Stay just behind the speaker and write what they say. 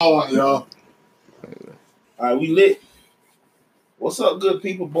All right, y'all. All right, we lit. What's up, good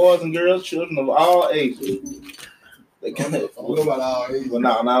people, boys and girls, children of all ages? They kind of. I don't know about all ages. Well,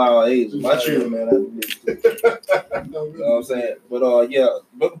 no, not all ages. My children, man. You know what I'm saying? But yeah,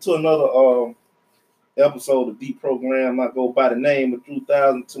 welcome to another episode of Deep Program. I go by the name of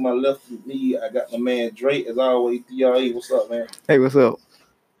 2000. To my left with me, I got my man Drake, as always. DRE, what's up, man? Hey, what's up?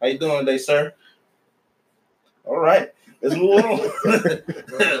 How you doing today, sir? All right, let's move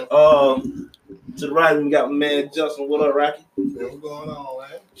on. To the right, we got my man Justin. What up, Rocky? Yeah, what's going on,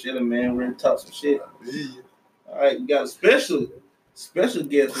 man? Chilling, man. We're ready to talk some shit. Yeah. All right, we got a special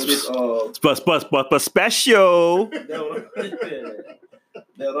guest for this. Special. That's what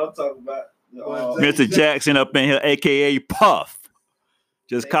I'm talking about. Mr. Jackson up in here, aka Puff.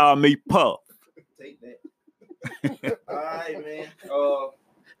 Just call me Puff. Take that. All right, man.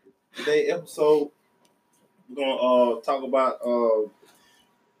 Today episode, we're gonna talk about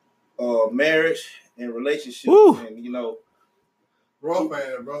marriage and relationships. Woo. And you know, Rough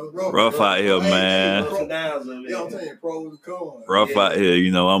man, brother. Rough out here, man. ups and downs of it. Yeah, I'm saying pros and cons. Rough out here,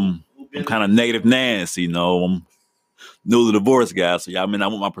 you know. I'm kind of negative Nancy, you know. I'm newly divorced guy, so I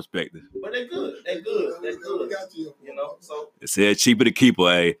want my perspective. But they're good. They're good. They're We good. got you. You know, so It said cheaper to keep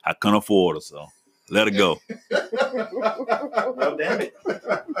her, hey. I couldn't afford her, so let her go. well, damn it.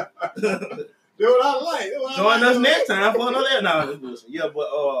 Do what I like. Join us next time for another analysis. Yeah, but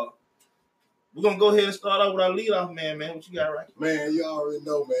we're gonna go ahead and start off with our lead off man. What you got, right? Man, you already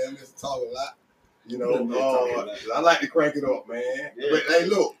know, man. I'm just talking a lot. You know, Talking a lot. I like to crank it up, man. Yeah. But hey,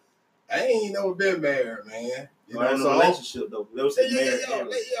 look, I ain't never been married, man. You know, in a so relationship though. They was yeah,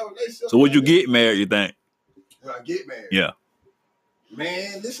 married. So would you get married, you think? When I get married. Yeah.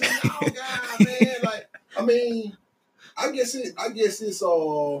 Man, listen, y'all guys, man. Like, I mean, I guess it's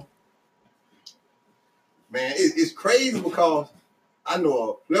man, it's crazy because I know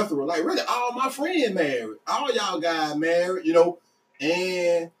a plethora, like really all my friends married, all y'all guys married, you know,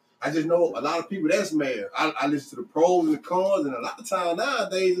 and I just know a lot of people that's married. I listen to the pros and the cons, and a lot of time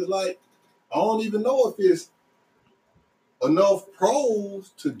nowadays it's like I don't even know if it's enough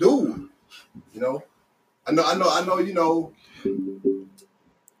pros to do it, you know. I know, you know,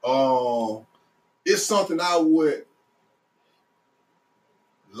 it's something I would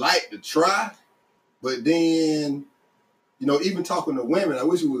like to try, but then, you know, even talking to women, I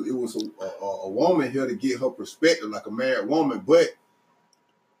wish it was a woman here to get her perspective, like a married woman. But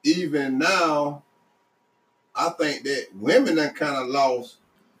even now, I think that women done kind of lost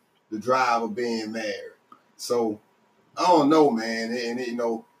the drive of being married. So I don't know, man, and you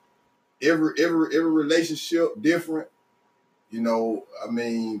know, every relationship different, you know. I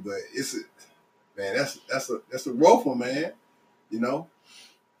mean, but that's a rough one, man. You know,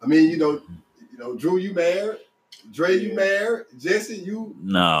 I mean, you know, Drew, you married. Dre, you married. Jesse, you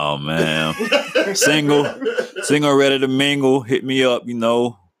No, man. Single, ready to mingle. Hit me up, you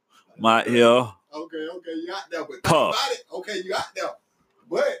know. My here. Okay, you got there, but think Puff. about it. Okay, you got there,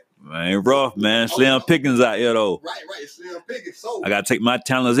 but Man, rough, man. Slim pickings out here, though. right, Slim Pickens. So I got to take my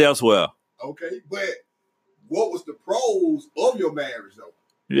talents elsewhere. okay, but what was the pros of your marriage, though?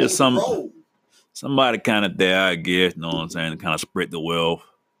 Just What was the pros? somebody kind of there, I guess, you know what I'm saying, to kind of spread the wealth,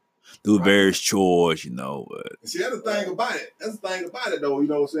 do Right. various chores, you know. But And see, that's the thing about it. Though. You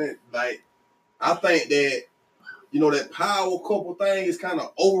know what I'm saying? Like, I think that, you know, that power couple thing is kind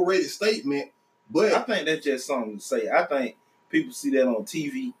of overrated statement. But I think that's just something to say. I think people see that on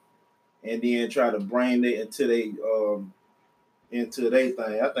TV and then try to bring that into their thing.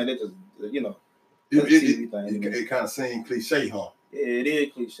 I think they just, you know, that's a TV thing. it kind of seems cliche, huh? Yeah, it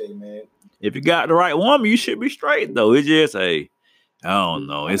is cliche, man. if you got the right woman, you should be straight, though. It's just, I don't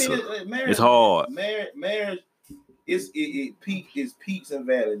know. Marriage, it's hard. Marriage, it peaks and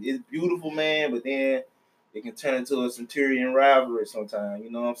valleys. It's beautiful, man, but then it can turn into a centurion rivalry sometimes. You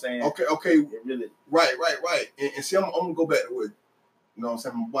know what I'm saying? Okay. It really. Right. And see, I'm gonna go back to what, you know what I'm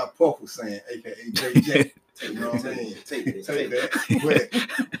saying, my boy Puff was saying, aka JJ. You know what I'm saying? Take that.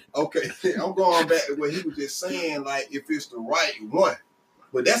 But okay, I'm going back to what he was just saying, like if it's the right one.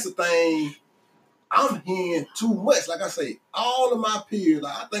 But that's the thing, I'm hearing too much. Like I say, all of my peers,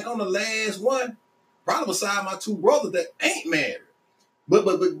 like I think I'm the last one, probably beside my two brothers that ain't married. But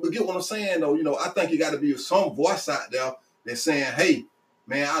get what I'm saying though, you know, I think you gotta be some voice out there that's saying, hey,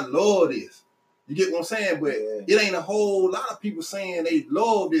 man, I love this. You get what I'm saying? But it ain't a whole lot of people saying they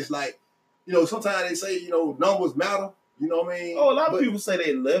love this. Like, you know, sometimes they say, you know, numbers matter. You know what I mean? Oh, a lot of people say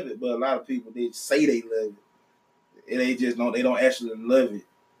they love it, but a lot of people, they say they love it. And they just don't, they don't actually love it.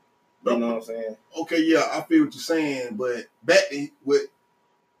 You know what I'm saying? Okay, yeah, I feel what you're saying, but back to what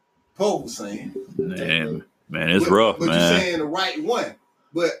Paul was saying. Man, it's rough, but man. you're saying the right one.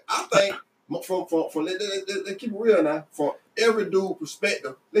 But I think from let's keep it real now. From every dude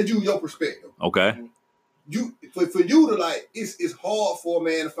perspective, let's use your perspective. Okay. You for you to like, it's hard for a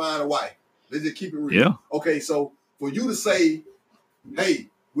man to find a wife. Let's just keep it real. Yeah. Okay, so for you to say, hey,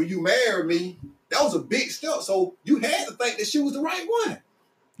 will you marry me? That was a big step. So you had to think that she was the right one.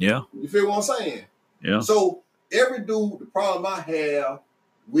 Yeah. You feel what I'm saying? Yeah. So every dude, the problem I have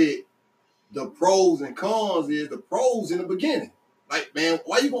with the pros and cons is the pros in the beginning. Like, man,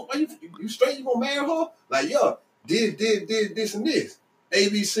 why you straight? You gonna marry her? Like, yeah, this and this.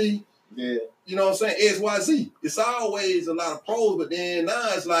 ABC. Yeah. You know what I'm saying? X, Y, Z. It's always a lot of pros, but then now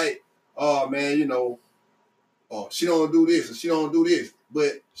it's like, oh man, you know, oh, she don't do this or she don't do this.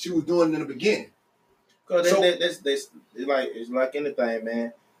 But she was doing it in the beginning. Cause it's like anything,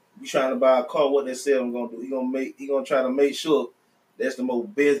 man. You trying to buy a car, what they sell him gonna do? He gonna try to make sure that's the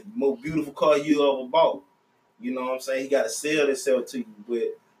most beautiful car you ever bought. You know what I'm saying? He got to sell it to you.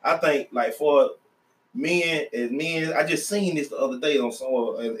 But I think like for men, I just seen this the other day on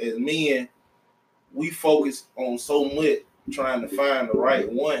someone. As men, we focus on so much trying to find the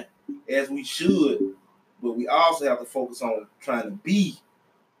right one, as we should, but we also have to focus on trying to be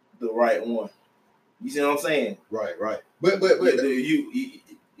the right one. You see what I'm saying? Right. But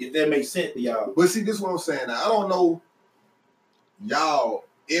if that makes sense to y'all. But see, this is what I'm saying. Now, I don't know y'all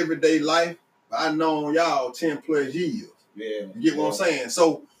everyday life, but I know y'all 10 plus years. Yeah. You get what I'm saying?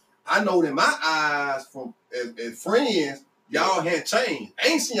 So I know that my eyes from as friends, y'all had changed. I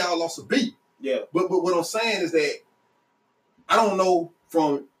ain't seen y'all lost a beat. Yeah. But what I'm saying is that I don't know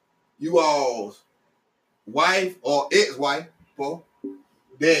from you all's wife or ex-wife,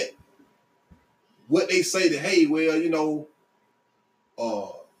 that what they say that, hey, well, you know,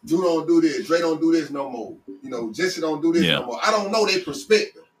 Drew don't do this, Dre don't do this no more. You know, Jesse don't do this no more. I don't know their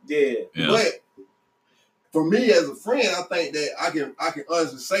perspective. Yeah. But for me as a friend, I think that I can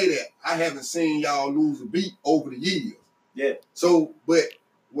honestly say that I haven't seen y'all lose a beat over the years. Yeah. So, but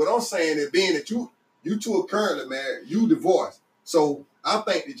what I'm saying is being that you two are currently married, you divorced. So I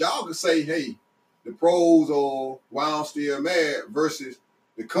think that y'all can say, hey, the pros are why I'm still married versus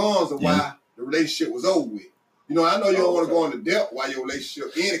the cons of why the relationship was over with. You know, I know you don't want to go into depth why your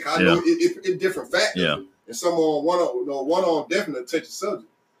relationship ended, because I know it's different factors. Yeah. And some on one on definitely touch the subject.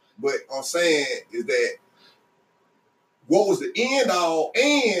 But I'm saying is that what was the end all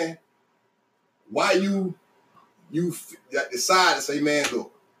and why you decide to say, man,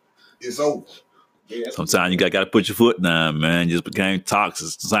 look, it's over. Yeah, sometimes you got to put your foot down, man. You just became toxic.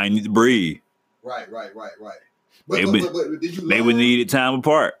 Sometimes you need to breathe. Right. But did you learn? Maybe we needed time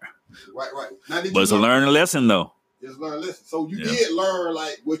apart. Right. Now, but it's a learning lesson, though. It's a learning lesson. So you did learn,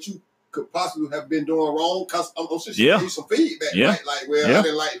 like, what you could possibly have been doing wrong, because I'm sure she gave you some feedback, right? Like, well, I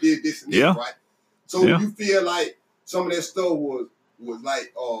didn't like this and this, right? So you feel like some of that stuff was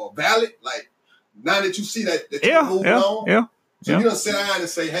like valid, like now that you see that you moved on, so you don't sit down and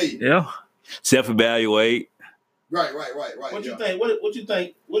say, hey, self-evaluate. Right. What you think? What you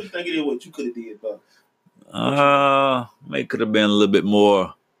think? What you think it is? What you could have did, though? Maybe could have been a little bit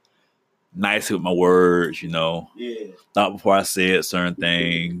more nice with my words, you know. Yeah. Thought before I said certain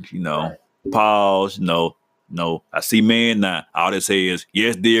things, you know. Right. Pause, no. I see men now. All they say is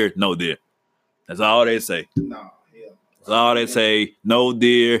yes, dear, no, dear. That's all they say. No. That's all they say. No,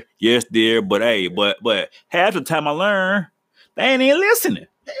 dear. Yes, dear. But hey, but half the time I learn, they ain't even listening.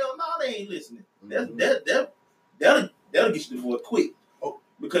 Hell no, they ain't listening. That'll get you the boy quick.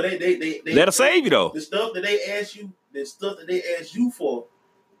 Because they that'll save you though. The stuff that they ask you for,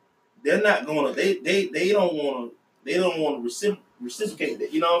 they're not gonna. They don't want to reciprocate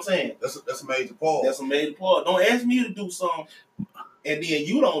that. You know what I'm saying? That's a major part. That's a major part. Don't ask me to do something, and then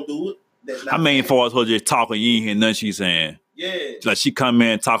you don't do it. I mean, for us, her just talking, you ain't hear nothing she's saying. Yeah. It's like she come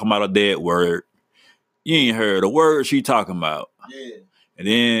in talking about a dead word. You ain't heard a word she talking about. Yeah.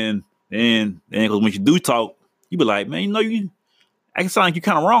 And then, because when you do talk, you be like, man, you know, I can sound like you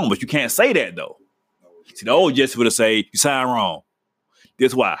kind of wrong, but you can't say that though. See, the old Jesse would have said, you sound wrong.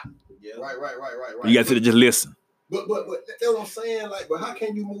 This why. Yeah. Right. You got to just listen. But that's what I'm saying. Like, but how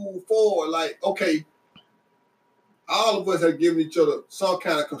can you move forward? Like, okay, all of us have given each other some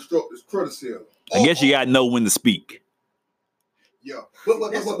kind of constructive criticism. I guess you got to know when to speak. Yeah.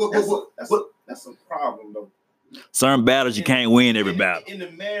 That's a problem, though. Certain battles you can't win every battle. In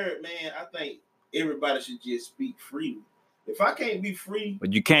the married, man, I think everybody should just speak freely. If I can't be free...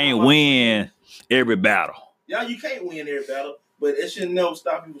 But you can't win every battle. Yeah, you can't win every battle, but it should never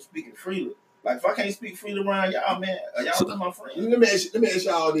stop you from speaking freely. Like, if I can't speak freely around y'all, man, y'all my friends. Let me ask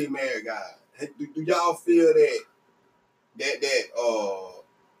y'all these married guys. Do y'all feel that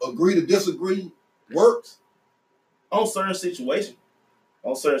agree to disagree works? On certain situations.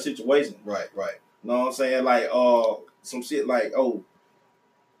 on certain situations. Right. You know what I'm saying? Like some shit like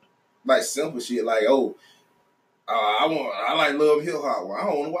like simple shit like I like Love Hill Hop. Well, I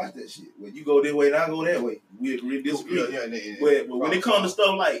don't want to watch that shit. Well, you go this way and I go that way. We agree, disagree. Yeah. But when it comes to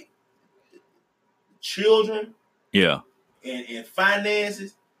stuff like children, and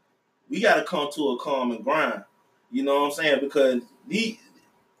finances, we got to come to a common ground. You know what I'm saying? Because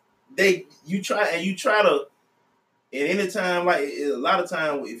you try to, and anytime, like a lot of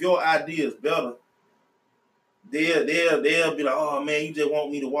times, if your idea is better, they'll be like, oh man, you just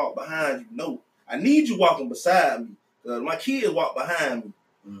want me to walk behind you. No, I need you walking beside me. Because my kids walk behind me.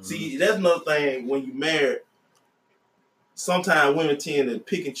 Mm-hmm. See, that's another thing when you married. Sometimes women tend to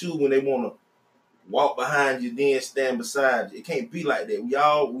pick and choose when they want to walk behind you, then stand beside you. It can't be like that. We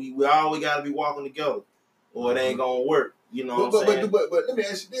always got to be walking together, or it ain't gonna work. You know what I'm saying? But let me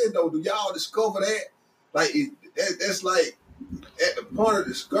ask you this though: do y'all discover that? Like that's like at the point of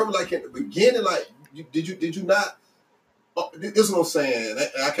discovery, like at the beginning, like did you not? This is what I'm saying.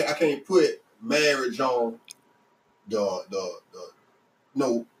 I can't put marriage on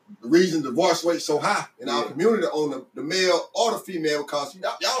the reason divorce rate so high in our community on the male or the female, because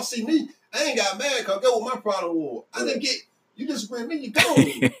y'all see me, I ain't got married because that's what my problem was. I didn't get, you disagree with me, you go.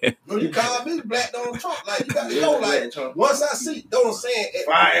 You call me the Black Donald Trump, like you got to go. Like once I see, know what I'm saying?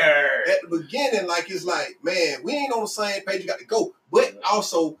 At the beginning, like it's like, man, we ain't on the same page, you got to go. But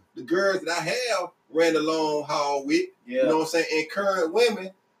also the girls that I have ran the long haul with, you know what I'm saying, and current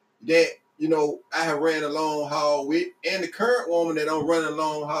women that, you know, I have ran a long haul with, and the current woman that I'm running a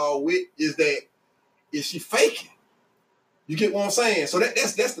long haul with is she faking? You get what I'm saying? So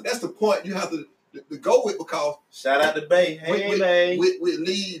that's the point you have to go with, because shout out to Bay. Hey, Bay. We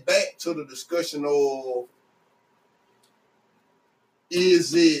lead back to the discussion of,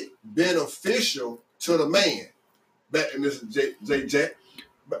 is it beneficial to the man? Back to Mr. J. Jack.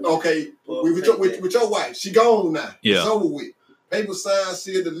 Okay, with your wife, she gone now. Yeah. It's over with. Paper sign,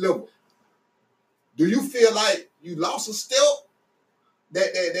 seal, deliver. Do you feel like you lost a step?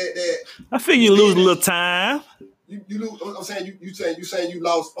 That I feel you lose a little time. You lose. I'm saying you saying you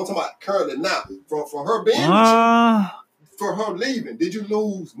lost. I'm talking about currently now. From her being for her leaving. Did you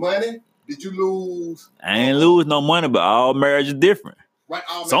lose money? Did you lose? I ain't lose no money, but all marriages different. Right.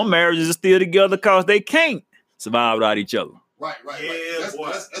 Some marriages are still together because they can't survive without each other. Right. Yeah, That's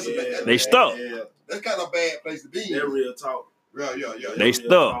they stuck. Yeah. That's kind of a bad place to be in. That real talk. Yeah. They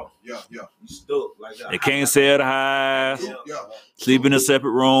stuck. Yeah. You stuck like that. They can't sell the house. Yeah. Sleep in a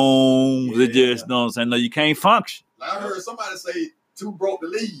separate rooms. It just, you know what I'm saying? No, you can't function. Like I heard somebody say, too broke to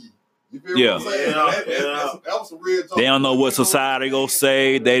leave. You feel Yeah. what I'm saying? That was some real talk. They don't know what society gonna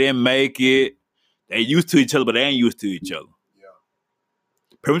say. They didn't make it. They used to each other, but they ain't used to each other. Yeah.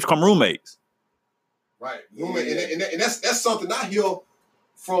 Pretty much become roommates. Right. And that's something I hear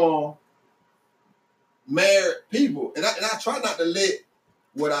from married people. And I try not to let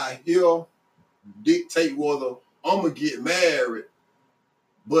what I hear dictate whether I'm going to get married.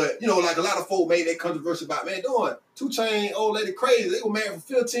 But, you know, like a lot of folk made that controversy about, man, doing 2 Chainz, old lady crazy. They were married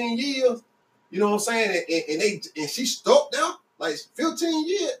for 15 years. You know what I'm saying? And she stuck there, like 15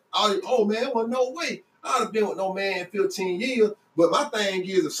 years. Oh, man, well, no way. I'd have been with no man 15 years. But my thing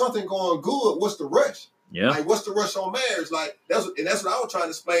is, if something going good, what's the rush? Yeah. Like, what's the rush on marriage? Like, that's what I was trying to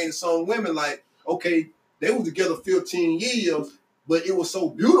explain to some women. Like, okay, they were together 15 years, but it was so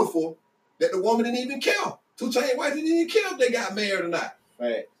beautiful that the woman didn't even care. 2 Chainz wife didn't even care if they got married or not.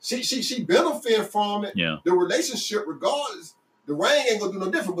 Right. She benefited from it. Yeah. The relationship, regardless, the ring ain't gonna do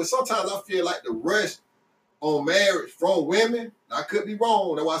no different. But sometimes I feel like the rush on marriage from women, I could be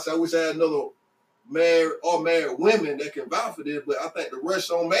wrong. That's why I say I wish I had another married women that can vouch for this. But I think the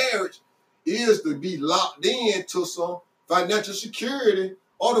rush on marriage is to be locked in to some financial security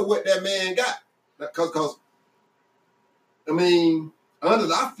or to what that man got. Because I mean,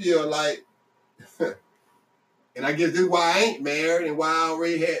 honestly, I feel like, and I guess this is why I ain't married and why I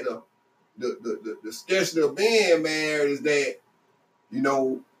already had the scarcity of being married is that, you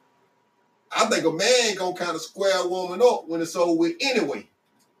know, I think a man gonna kind of square a woman up when it's over with anyway.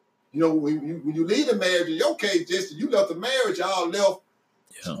 You know, when you leave the marriage, in your case, Jesse, you left the marriage, y'all left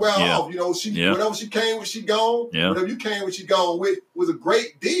square off. You know, whatever she came with, she gone. Yeah. Whatever you came with, she gone with was a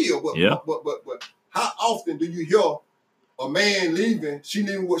great deal. But how often do you hear a man leaving? She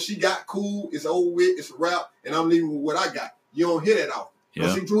leaving what she got, cool, it's over with, it's a wrap, and I'm leaving with what I got. You don't hear that often.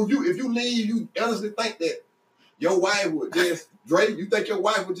 Yeah. See, Drew, if you leave, you honestly think that your wife would just Drake, you think your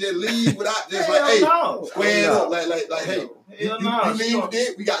wife would just leave without just square it up, like hey, you leave with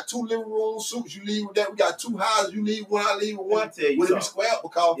it. We got 2 living room suites. You leave with that. We got 2 houses. You leave one. I leave with one. Let me tell you Would it be square?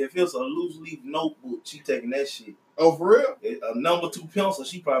 Because if it's a loose leaf notebook, she taking that shit. Oh, for real? A number 2 pencil,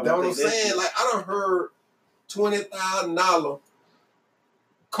 she probably. That's what I'm saying. Like I done heard $20,000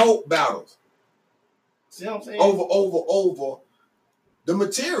 coat battles. See what I'm saying? Over the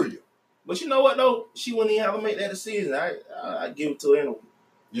material. But you know what though? She wouldn't even have to make that decision. I give it to her anyway.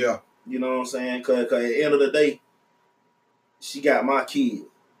 Yeah. You know what I'm saying? Cause at the end of the day, she got my kids,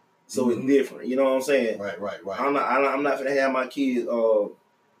 so it's different. You know what I'm saying? Right. I'm not gonna have my kids.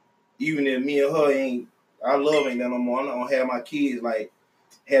 Even if me and her ain't, our love ain't that no more. I'm not gonna have my kids like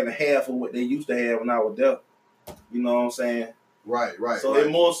having half of what they used to have when I was there. You know what I'm saying? Right. So it's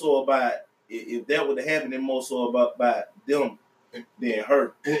more so about if that would have happened, it's more so about them than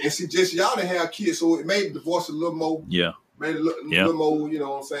her. And see, just y'all didn't have kids, so it made the divorce a little more. Yeah. Made it a little more, you know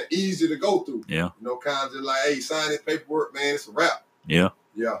what I'm saying, easy to go through. Yeah. You know, kind of just like, hey, sign this paperwork, man, it's a wrap. Yeah.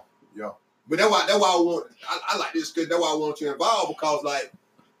 Yeah. But that's why I like this, because that's why I want you involved, because like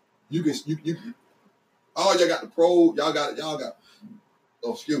you all y'all got the pros, y'all got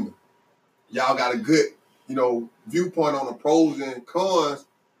a good, you know, viewpoint on the pros and cons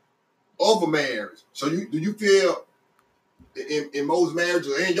of a marriage. So do you feel in most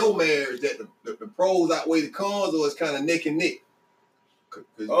marriages or in your marriage that the pros outweigh the cons, or it's kind of neck and neck?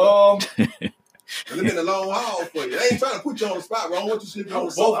 It's been a long haul for you. I ain't trying to put you on the spot, bro. I want you sleeping on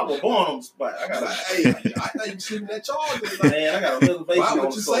the sofa. I was born on the spot. I thought you sleeping in that charger. Man, I got a reservation. Why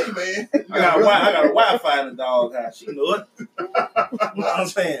would you say, man? I got a Wi-Fi in the dog house. She know it. You know what I'm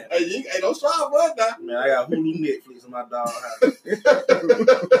saying? Hey, don't try for it now. Man, I got Hulu, Netflix in my dog house.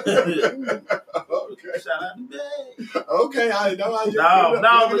 Okay. Shout out to Dave. Okay, I know how you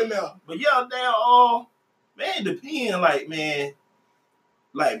but yeah, damn, man, it depends. Like, man,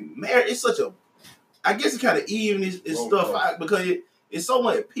 like marriage, it's such a, I guess it's kind of even and stuff out, because it's so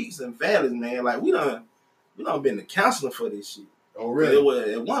much peaks and valleys, man. Like we done been to counseling for this shit. Oh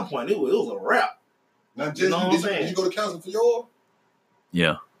really? At one point it was a wrap. Now, you know what I'm saying? Did you go to counseling for yours?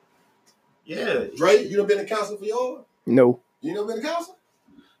 Yeah. Yeah. Dre, you done been to counseling for yours? No. You never been to counseling?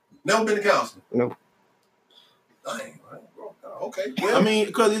 Never been to counseling? No. Dang, okay. Well, I mean,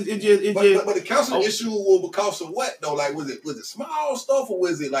 because but the counseling issue was because of what though? Like, was it small stuff, or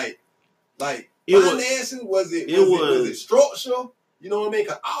was it like financing? Was it structure? You know what I mean?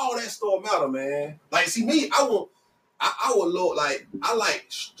 Cause all that stuff matter, man. Like, see me, I would look like, I like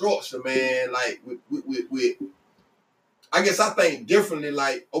structure, man. Like with I guess I think differently.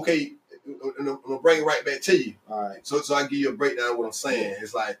 Like, okay, I'm gonna bring it right back to you. All right. So I give you a breakdown of what I'm saying.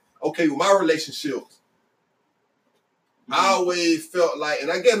 It's like, okay, with my relationships, I always felt like, and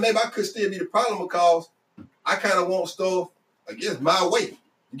I guess maybe I could still be the problem, because I kind of want stuff, I guess, my way.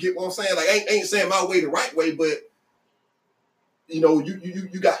 You get what I'm saying? Like, I ain't saying my way the right way, but you know,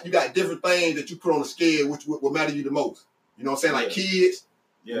 you got different things that you put on the scale, which will matter to you the most. You know what I'm saying? Like kids,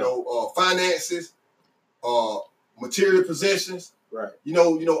 you know, finances, material possessions. Right. You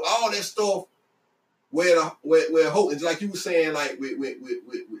know, all that stuff. Where hope, and like you were saying, like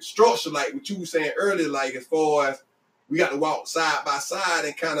with structure, like what you were saying earlier, like as far as we got to walk side by side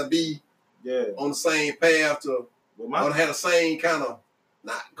and kind of be on the same path to, or have the same kind of,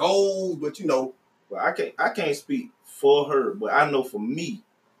 not goals, but you know. Well, I can't speak for her, but I know for me,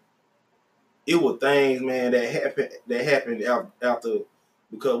 it was things, man, that happened after,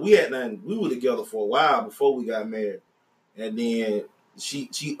 because we were together for a while before we got married, and then she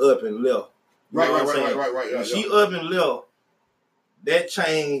up and left. Right. Yeah, she up and left. That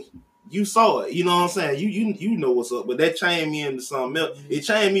changed. You saw it. You know what I'm saying? You know what's up. But that changed me into something else. It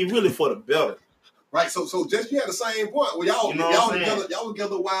changed me really for the better. Right. So just you had the same point. Well, y'all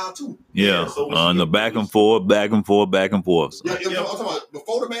together a while too. Yeah. So on the back and forth. Yeah, I'm talking about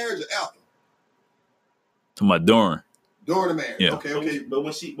before the marriage or after? To my during the marriage. Yeah. Okay. But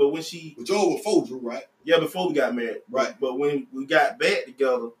when she But y'all before Drew, right? Yeah, before we got married. Right. But when we got back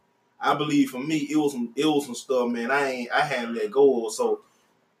together, I believe for me it was some stuff, man. I hadn't let go of, so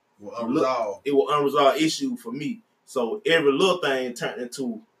it was unresolved issue for me. So every little thing turned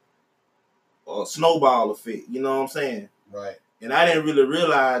into a snowball effect. You know what I'm saying? Right. And I didn't really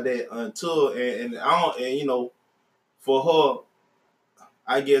realize that until and you know, for her,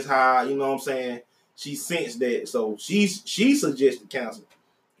 I guess how, you know what I'm saying, she sensed that. So she suggested counseling.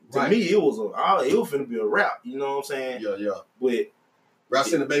 To me, it was finna be a wrap. You know what I'm saying? Yeah. But Rap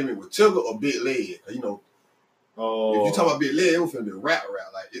in the baby with Tigger or Big Leg. You know, if you talk about Big Leg, it was finna be a rap.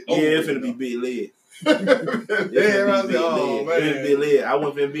 Like it finna be Big Leg. Oh man, Big Leg. I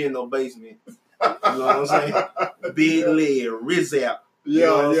wasn't finna be in no basement. You know what I'm saying? Big Leg, Rizap.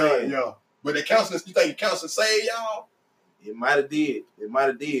 Yeah. But the counselor, you think the counselor saved y'all? It might have did. Yeah.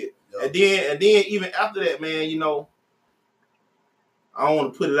 And then even after that, man, you know, I don't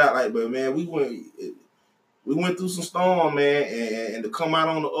want to put it out like, but man, we went. we went through some storm, man, and to come out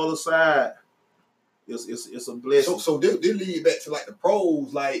on the other side, it's a blessing. So they lead back to like the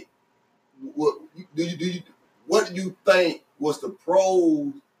pros. Like, what do you think was the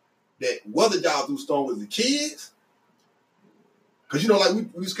pros that weathered y'all through storm? Was the kids? Because like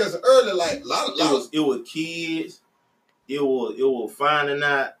we discussed earlier, like a lot of it was kids. It was finding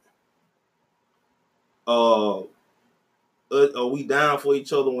out. Are we down for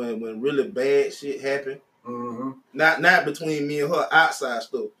each other when really bad shit happened? Mm-hmm. Not between me and her, outside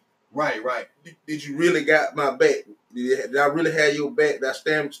stuff. Right. Did you really got my back? Did I really have your back? Did I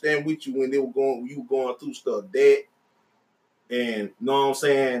stand with you when you were going through stuff? That, and you know what I'm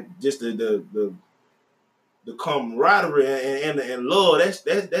saying? Just the camaraderie and love.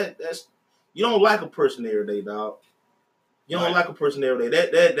 That's you don't like a person every day, dog. You don't like a person every day.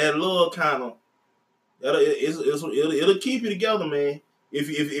 That love kind of it'll keep you together, man. If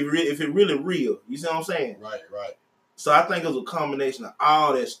it really real, you see what I'm saying? Right. So I think it was a combination of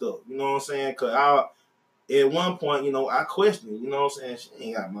all that stuff. You know what I'm saying? Cause at one point, I questioned. You know what I'm saying? She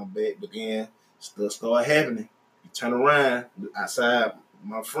ain't got my back, but then stuff started happening. You turn around outside,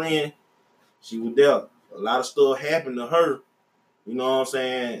 my friend, she was there. A lot of stuff happened to her. You know what I'm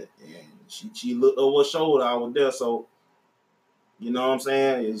saying? And she looked over her shoulder. I was there, so you know what I'm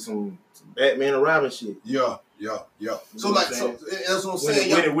saying? It's some Batman and Robin shit. Yeah. So that's what I'm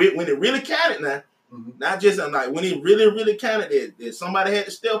saying. When it really counted now, not just like when it really counted that somebody had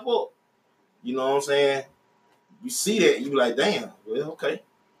to step up. You know what I'm saying? You see that, you be like, damn, well, okay.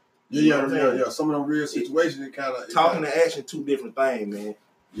 Yeah. Some of them real situations, it kind of talking and action, two different things, man.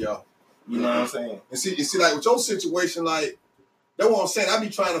 Yeah. You know what I'm saying? And see, like with your situation, like that's what I'm saying. I be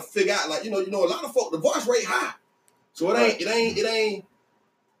trying to figure out, like, a lot of folk, the divorce rate high. So it ain't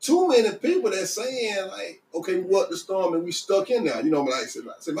too many people that's saying, like, okay, we walked the storm and we stuck in there. Like I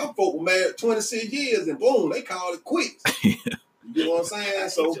said, my folk were married 26 years and boom, they called it quits. You get what I'm saying?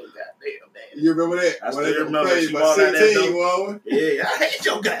 So you remember that? I still remember crazy, about 16, woman. Yeah, I hate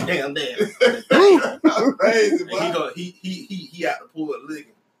your goddamn damn. I'm crazy, boy. He out the pool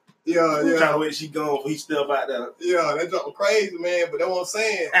licking. Yeah. Trying to wait till she gone before he step out there. Yeah, they dropping crazy, man. But that's what I'm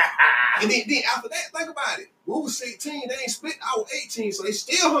saying. And then after that, think about it. We was 16, they ain't split. I was 18, so they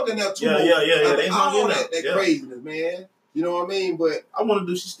still hung in there too. Yeah. They hung in there. That craziness, man. You know what I mean? But I wonder,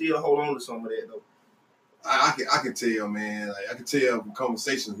 do she still hold on to some of that though? I can tell, man. Like I can tell from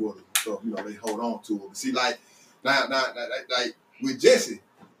conversations with her, stuff. They hold on to it. But see, like now, like with Jesse,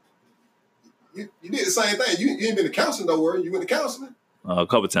 you did the same thing. You ain't been to counseling nowhere. You went to counseling. A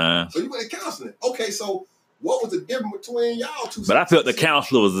couple times. So you went to counseling. Okay, so what was the difference between y'all two? But I felt the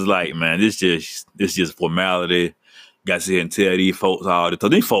counselor was like, man, this just formality. Got to sit here and tell these folks all this. So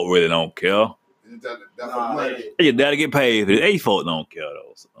these folks really don't care. They just there to get paid. These folks don't care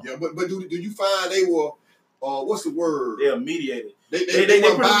though. So. Yeah, but do you find they were what's the word? They're mediated. They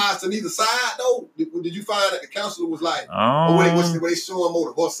were biased on either side though? Did you find that the counselor was like, were they showing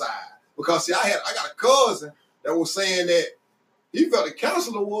more to her side? Because see, I got a cousin that was saying that he felt the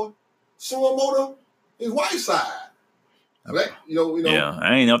counselor was showing more to his wife's side. Like, Yeah,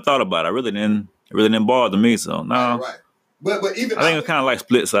 I ain't never thought about it. It really didn't bother me. So no. Right. But even I think it's kind of like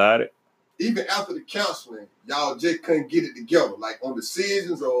split sided. Even after the counseling, y'all just couldn't get it together, like on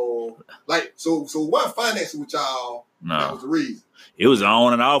decisions or like so what financing with y'all? No. That was the reason. It was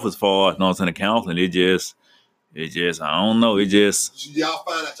on and off as far as the counseling. It just I don't know. It just y'all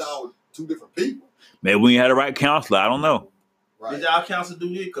find out y'all were two different people. Maybe we ain't had the right counselor. I don't know. Right. Did y'all counselor do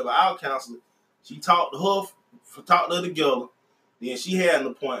this? Because our counselor, she talked to her together. Then she had an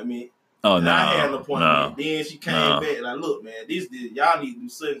appointment. Oh no! I had an appointment. No. Then she came back like, look, man, this y'all need to do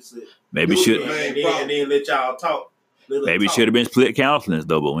such and such. Maybe should and then let y'all talk. Maybe should have been split counselings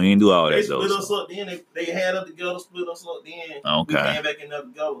though, but we ain't do all that though. They split us up. Then they had us together, split us up. Then okay. We came back in there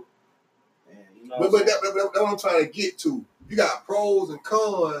together. But that's what I'm trying to get to. You got pros and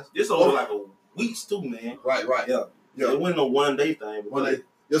cons. This over like a weeks too, man. Right. Yeah. It wasn't no one day thing.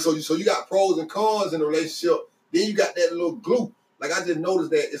 Yeah. So you got pros and cons in the relationship. Then you got that little glue. Like I just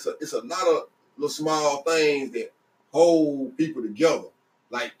noticed that it's a lot of little small things that hold people together.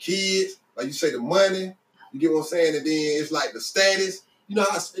 Like kids, like you say, the money. You get what I'm saying? And then it's like the status.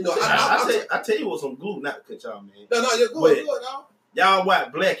 I tell you what, some glue, not to cut y'all, man. No, you're good, dog. Y'all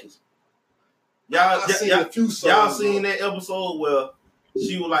white blackies. Y'all seen that episode where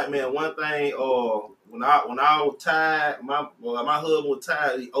she was like, man, one thing, when I was tired, my husband was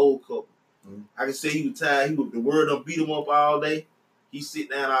tired, the old couple. Mm-hmm. I can say he was tired. The word done beat him up all day. He sit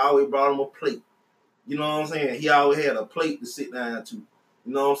down, I always brought him a plate. You know what I'm saying? He always had a plate to sit down to. You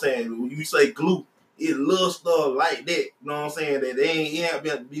know what I'm saying? When you say glue, it's little stuff like that, you know what I'm saying, that they ain't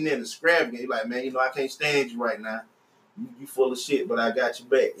been in the scrap game. Like, man, I can't stand you right now. You full of shit, but I got you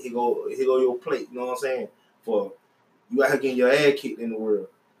back. Here go your plate, you know what I'm saying? For you out here getting your ass kicked in the world.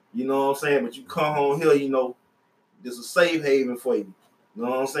 You know what I'm saying? But you come home here, this is a safe haven for you. You know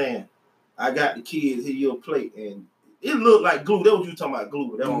what I'm saying? I got the kids, here your plate. And it looked like glue. That's what you talking about,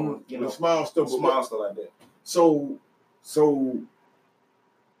 glue. That one, small stuff like that. So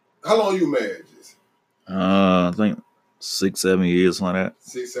how long you married, Jesse? I think 6-7 years, something like that.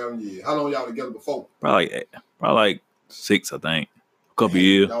 6-7 years. How long y'all together before? Probably like 6, I think. A couple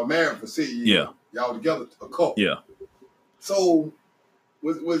years. Y'all married for 6 years. Yeah. Y'all together a couple. Yeah. So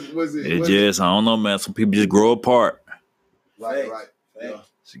was it? It just, I don't know, man. Some people just grow apart. Right. Yeah.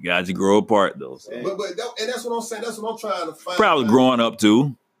 So guys just grow apart though. So. But and that's what I'm saying. That's what I'm trying to find. Probably growing up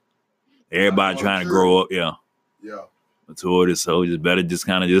too. Everybody trying to grow up. Yeah. Yeah. Maturity. So just better just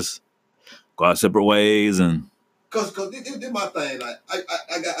kind of just go our separate ways and. Cause this my thing. Like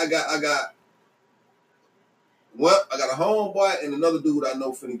I got a homeboy and another dude I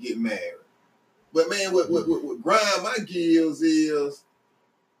know finna get married. But man, what grind my gears is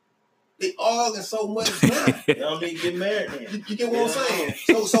they arguing so much now. They don't need to get married then. You get what I'm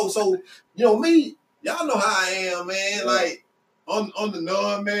saying? So me, y'all know how I am, man. Like on the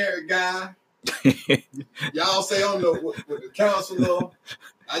non-married guy. Y'all say on with the counselor.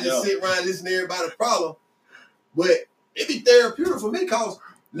 I just sit around listening to everybody's problem. But it be therapeutic for me because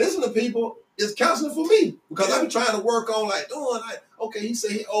listening to people is counseling for me. Because I be trying to work on okay, he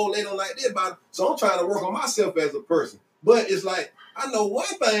said he old lady don't like this about it. So I'm trying to work on myself as a person. But it's like, I know one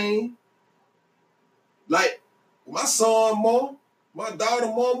thing, like my son mom, my daughter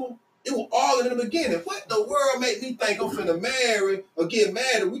mama, it was all in the beginning. What the world make me think I'm finna marry or get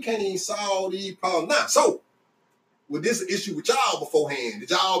married? We can't even solve these problems now. So, was this an issue with y'all beforehand? Did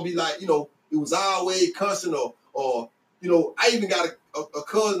y'all be like, it was always constant or I even got a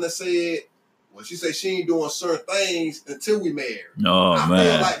cousin that said, well, she said she ain't doing certain things until we married. Oh, I man.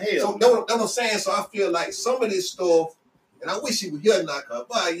 feel like, so that's what I'm saying. So I feel like some of this stuff, and I wish he was here now,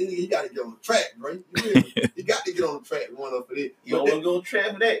 but you got to get on the track, right? You got to get on the track one up for this. You don't want to go on the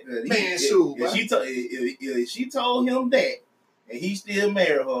track for that. Man, sure. If she told him that, and he still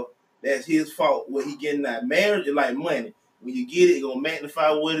married her, that's his fault. What he getting that marriage is like money. When you get it, it's gonna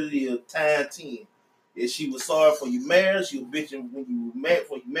magnify what it is times 10. If she was sorry for you married, she was bitching when you were mad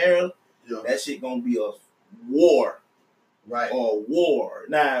for you married. Yeah. That shit gonna be a war, right? Or war.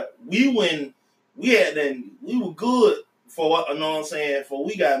 Now we were good for you know what I'm saying. For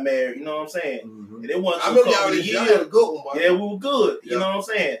we got married, you know what I'm saying. Mm-hmm. And it wasn't. I remember y'all had a good one. Yeah, we were good. Yeah. You know what I'm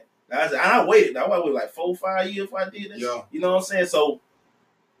saying. I waited. I waited like 4-5 years before I did this. Yeah. You know what I'm saying. So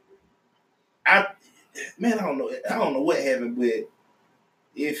I don't know. I don't know what happened, but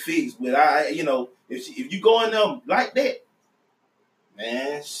it fixed. But if you go in there like that,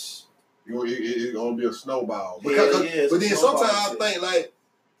 man, it's gonna be a snowball. But then sometimes I think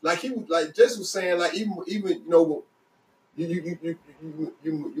like he was like Jesse was saying, like even you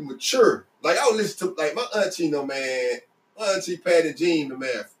mature. Like I would listen to like my auntie, my auntie Patty Jean, the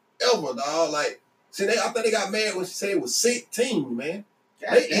man ever dog. Like I think they got married when she said it was 16, man.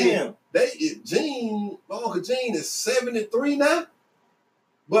 Damn. My Uncle Gene is 73 now.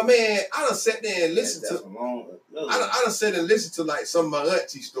 But man, I done sat there and listened to. I done sat and listened to like some of my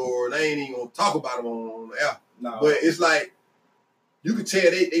auntie stories. I ain't even gonna talk about them on the air. No. But it's like you can tell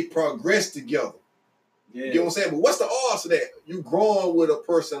they progress together. Yeah. You know what I'm saying? But what's the odds of that? You growing with a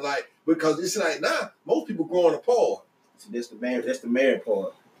person because it's like now most people growing apart. See, that's the married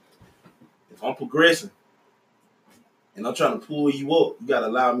part. If I'm progressing and I'm trying to pull you up, you gotta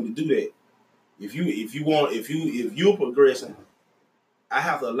allow me to do that. If you're progressing, I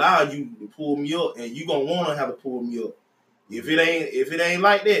have to allow you to pull me up, and you gonna want to have to pull me up. If it ain't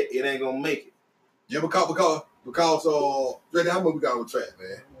like that, it ain't gonna make it. Yeah, because Dre, how much we got on the track,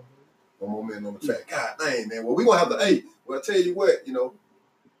 man? One more minute on the track. God dang, man. Well, we gonna have to. Well, I tell you what,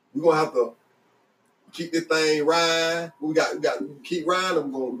 we gonna have to keep this thing riding. We got to keep riding.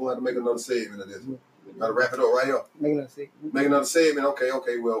 We're gonna have to make another segment of this. Gotta wrap it up right here. Make another segment.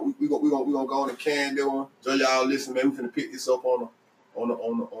 Okay. Well, we gonna go on and can do one. So y'all listen, man. We finna pick this up on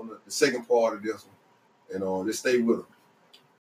the second part of this one, and just stay with them.